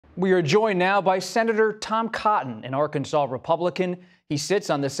We are joined now by Senator Tom Cotton, an Arkansas Republican. He sits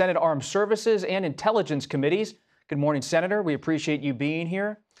on the Senate Armed Services and Intelligence Committees. Good morning, Senator. We appreciate you being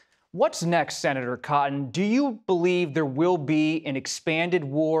here. What's next, Senator Cotton? Do you believe there will be an expanded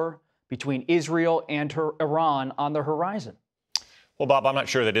war between Israel and Iran on the horizon? Well, Bob, I'm not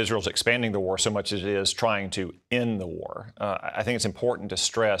sure that Israel's expanding the war so much as it is trying to end the war. I think it's important to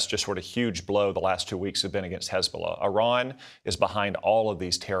stress just what a huge blow the last 2 weeks have been against Hezbollah. Iran is behind all of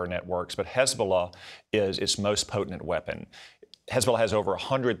these terror networks, but Hezbollah is its most potent weapon. Hezbollah has over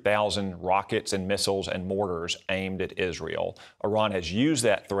 100,000 rockets and missiles and mortars aimed at Israel. Iran has used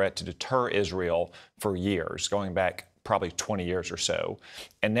that threat to deter Israel for years, going back probably 20 years or so.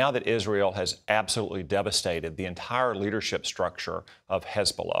 And now that Israel has absolutely devastated the entire leadership structure of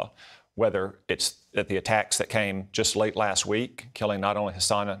Hezbollah, whether it's at the attacks that came just late last week, killing not only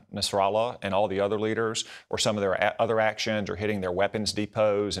Hassan Nasrallah and all the other leaders, or some of their other actions, or hitting their weapons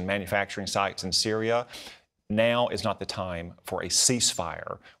depots and manufacturing sites in Syria, now is not the time for a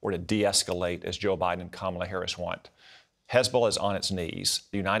ceasefire or to de-escalate as Joe Biden and Kamala Harris want. Hezbollah is on its knees.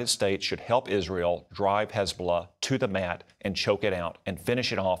 The United States should help Israel drive Hezbollah to the mat and choke it out and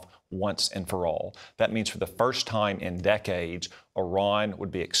finish it off once and for all. That means for the first time in decades, Iran would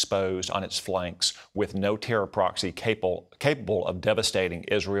be exposed on its flanks with no terror proxy capable of devastating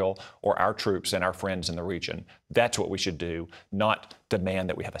Israel or our troops and our friends in the region. That's what we should do, not demand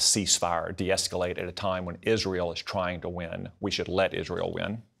that we have a ceasefire, de-escalate at a time when Israel is trying to win. We should let Israel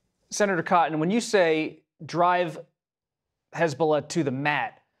win. Senator Cotton, when you say drive Hezbollah to the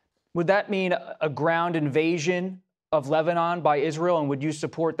mat, would that mean a ground invasion of Lebanon by Israel, and would you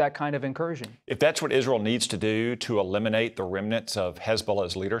support that kind of incursion? If that's what Israel needs to do to eliminate the remnants of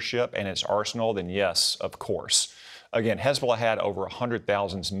Hezbollah's leadership and its arsenal, then yes, of course. Again, Hezbollah had over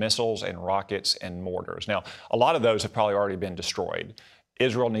 100,000 missiles and rockets and mortars. Now, a lot of those have probably already been destroyed.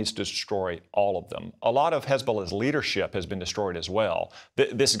 Israel needs to destroy all of them. A lot of Hezbollah's leadership has been destroyed as well.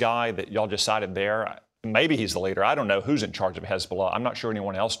 This guy that y'all just cited there, maybe he's the leader. I don't know who's in charge of Hezbollah. I'm not sure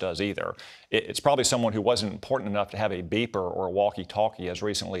anyone else does either. It's probably someone who wasn't important enough to have a beeper or a walkie-talkie as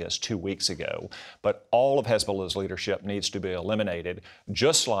recently as 2 weeks ago. But all of Hezbollah's leadership needs to be eliminated,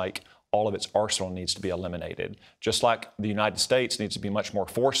 just like all of its arsenal needs to be eliminated. Just like the United States needs to be much more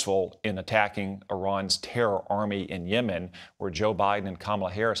forceful in attacking Iran's terror army in Yemen, where Joe Biden and Kamala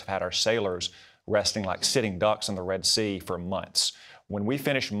Harris have had our sailors resting like sitting ducks in the Red Sea for months. When we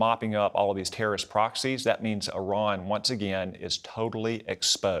finish mopping up all of these terrorist proxies, that means Iran, once again, is totally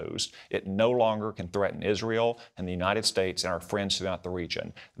exposed. It no longer can threaten Israel and the United States and our friends throughout the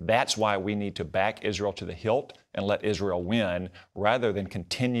region. That's why we need to back Israel to the hilt and let Israel win, rather than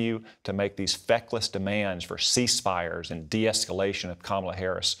continue to make these feckless demands for ceasefires and de-escalation that Kamala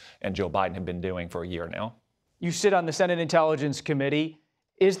Harris and Joe Biden have been doing for a year now. You sit on the Senate Intelligence Committee.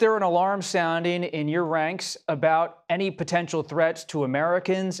 Is there an alarm sounding in your ranks about any potential threats to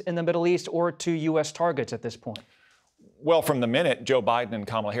Americans in the Middle East or to U.S. targets at this point? Well, from the minute Joe Biden and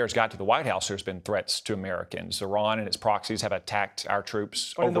Kamala Harris got to the White House, there's been threats to Americans. Iran and its proxies have attacked our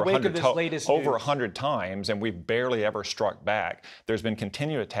troops over 100 times, and we've barely ever struck back. There's been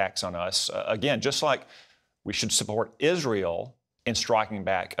continued attacks on us. Again, just like we should support Israel in striking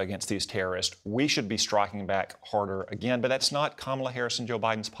back against these terrorists, we should be striking back harder again. But that's not Kamala Harris and Joe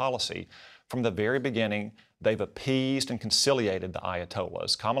Biden's policy. From the very beginning, they've appeased and conciliated the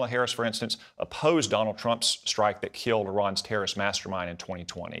Ayatollahs. Kamala Harris, for instance, opposed Donald Trump's strike that killed Iran's terrorist mastermind in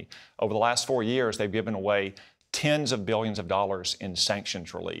 2020. Over the last 4 years, they've given away tens of billions of dollars in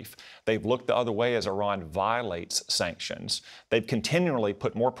sanctions relief. They've looked the other way as Iran violates sanctions. They've continually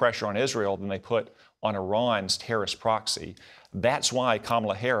put more pressure on Israel than they put on Iran's terrorist proxy. That's why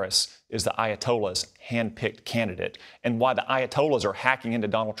Kamala Harris is the Ayatollah's hand-picked candidate, and why the Ayatollahs are hacking into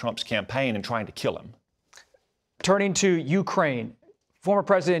Donald Trump's campaign and trying to kill him. Turning to Ukraine, former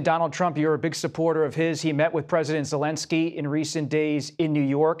President Donald Trump, you're a big supporter of his. He met with President Zelensky in recent days in New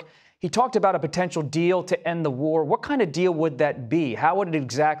York. He talked about a potential deal to end the war. What kind of deal would that be? How would it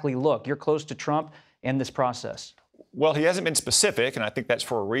exactly look? You're close to Trump and this process. Well, he hasn't been specific, and I think that's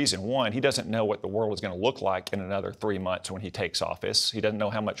for a reason. One, he doesn't know what the world is going to look like in another 3 months when he takes office. He doesn't know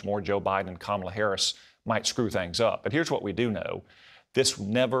how much more Joe Biden and Kamala Harris might screw things up. But here's what we do know. This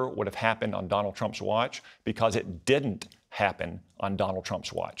never would have happened on Donald Trump's watch, because it didn't happen on Donald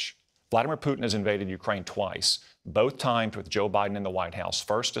Trump's watch. Vladimir Putin has invaded Ukraine twice, both times with Joe Biden in the White House.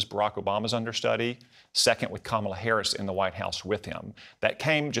 First as Barack Obama's understudy, second with Kamala Harris in the White House with him. That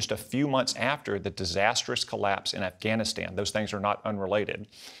came just a few months after the disastrous collapse in Afghanistan. Those things are not unrelated.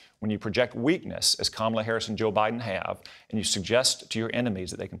 when you project weakness, as Kamala Harris and Joe Biden have, and you suggest to your enemies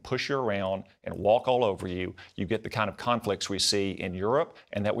that they can push you around and walk all over you, you get the kind of conflicts we see in Europe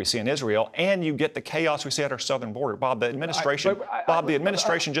and that we see in Israel, and you get the chaos we see at our southern border. Bob, the administration,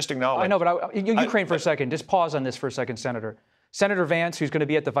 just acknowledged. I know, but Ukraine for a second. Just pause on this for a second, Senator. Senator Vance, who's going to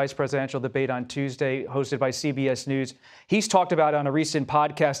be at the vice presidential debate on Tuesday, hosted by CBS News, he's talked about on a recent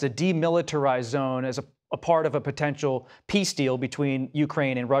podcast a demilitarized zone as a part of a potential peace deal between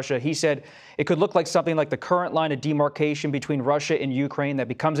Ukraine and Russia. He said it could look like something like the current line of demarcation between Russia and Ukraine that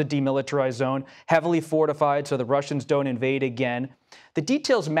becomes a demilitarized zone, heavily fortified so the Russians don't invade again. The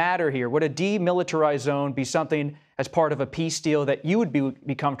details matter here. Would a demilitarized zone be something as part of a peace deal that you would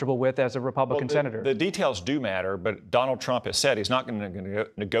be comfortable with as a Republican senator? The details do matter, but Donald Trump has said he's not going to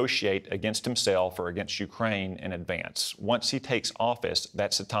negotiate against himself or against Ukraine in advance. Once he takes office,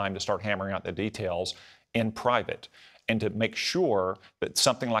 that's the time to start hammering out the details in private, and to make sure that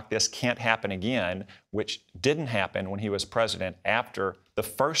something like this can't happen again, which didn't happen when he was president after the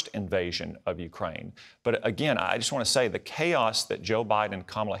first invasion of Ukraine. But again, I just want to say the chaos that Joe Biden and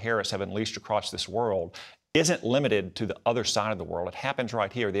Kamala Harris have unleashed across this world isn't limited to the other side of the world. It happens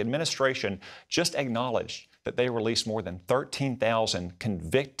right here. The administration just acknowledged that they released more than 13,000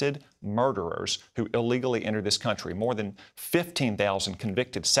 convicted murderers who illegally entered this country, more than 15,000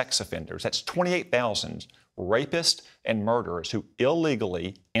 convicted sex offenders. That's 28,000 rapists and murderers who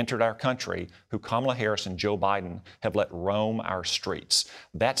illegally entered our country, who Kamala Harris and Joe Biden have let roam our streets.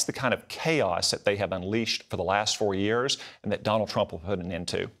 That's the kind of chaos that they have unleashed for the last 4 years and that Donald Trump will put an end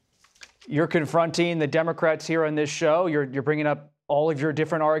to. You're confronting the Democrats here on this show. You're bringing up all of your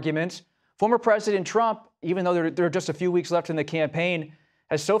different arguments. Former President Trump, even though there are just a few weeks left in the campaign,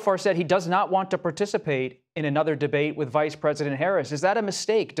 has so far said he does not want to participate in another debate with Vice President Harris. Is that a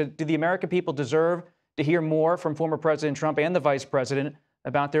mistake? Do the American people deserve to hear more from former President Trump and the Vice President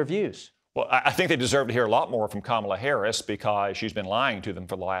about their views? Well, I think they deserve to hear a lot more from Kamala Harris because she's been lying to them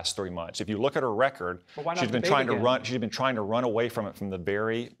for the last 3 months. If you look at her record, she's been trying to run away from it from the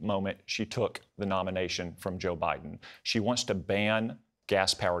very moment she took the nomination from Joe Biden. She wants to ban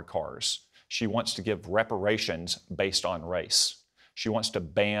gas-powered cars. She wants to give reparations based on race. She wants to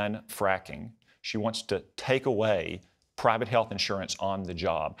ban fracking. She wants to take away private health insurance on the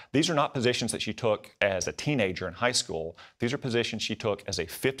job. These are not positions that she took as a teenager in high school. These are positions she took as a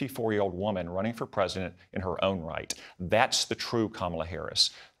 54-year-old woman running for president in her own right. That's the true Kamala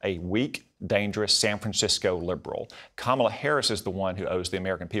Harris, a weak, dangerous San Francisco liberal. Kamala Harris is the one who owes the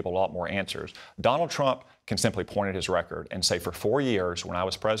American people a lot more answers. Donald Trump can simply point at his record and say, for 4 years when I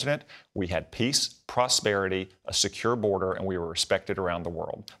was president, we had peace, prosperity, a secure border, and we were respected around the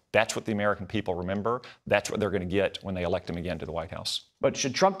world. That's what the American people remember. That's what they're going to get when they elect him again to the White House. But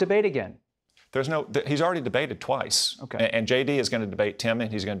should Trump debate again? He's already debated twice. Okay. And JD is going to debate Tim,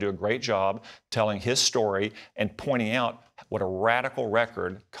 and he's going to do a great job telling his story and pointing out what a radical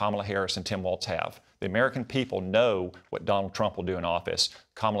record Kamala Harris and Tim Walz have. The American people know what Donald Trump will do in office.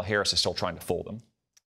 Kamala Harris is still trying to fool them.